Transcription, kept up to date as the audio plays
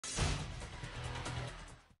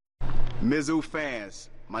Mizzou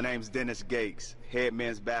fans, my name's Dennis Gates, head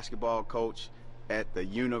men's basketball coach at the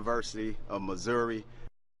University of Missouri.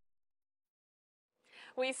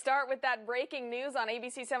 We start with that breaking news on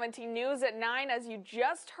ABC 17 News at 9, as you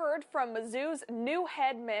just heard from Mizzou's new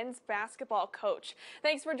head men's basketball coach.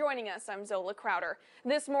 Thanks for joining us. I'm Zola Crowder.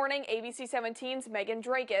 This morning, ABC 17's Megan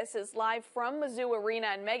Drakis is live from Mizzou Arena.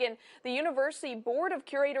 And Megan, the University Board of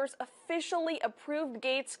Curators officially approved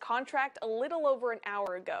Gates' contract a little over an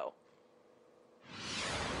hour ago.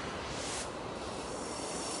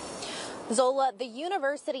 Zola, the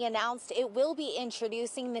university announced it will be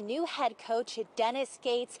introducing the new head coach, Dennis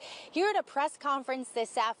Gates, here at a press conference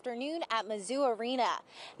this afternoon at Mizzou Arena.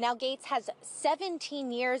 Now, Gates has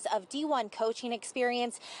 17 years of D1 coaching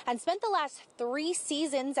experience and spent the last 3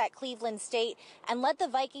 seasons at Cleveland State and led the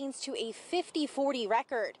Vikings to a 50-40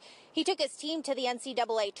 record. He took his team to the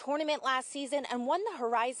NCAA tournament last season and won the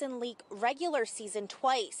Horizon League regular season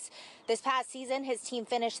twice. This past season, his team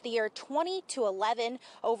finished the year 20-11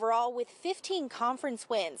 overall with 15 conference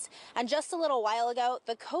wins. And just a little while ago,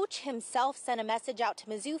 the coach himself sent a message out to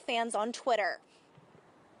Mizzou fans on Twitter.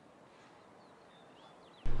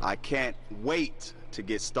 I can't wait to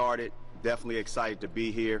get started. Definitely excited to be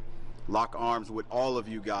here. Lock arms with all of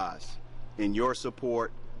you guys in your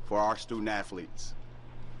support for our student athletes.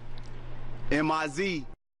 MIZ.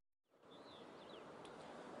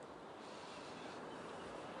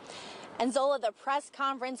 And Zola, the press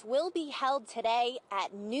conference will be held today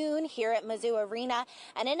at noon here at Mizzou Arena,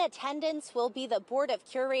 and in attendance will be the Board of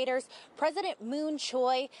Curators, President Moon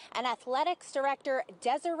Choi, and Athletics Director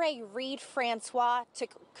Desiree Reed-Francois to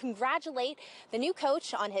congratulate the new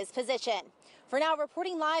coach on his position. For now,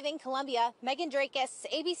 reporting live in Columbia, Megan Drakis,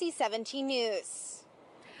 ABC 17 News.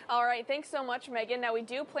 All right, thanks so much, Megan. Now, we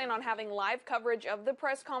do plan on having live coverage of the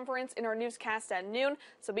press conference in our newscast at noon,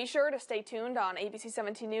 so be sure to stay tuned on ABC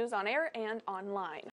 17 News on air and online.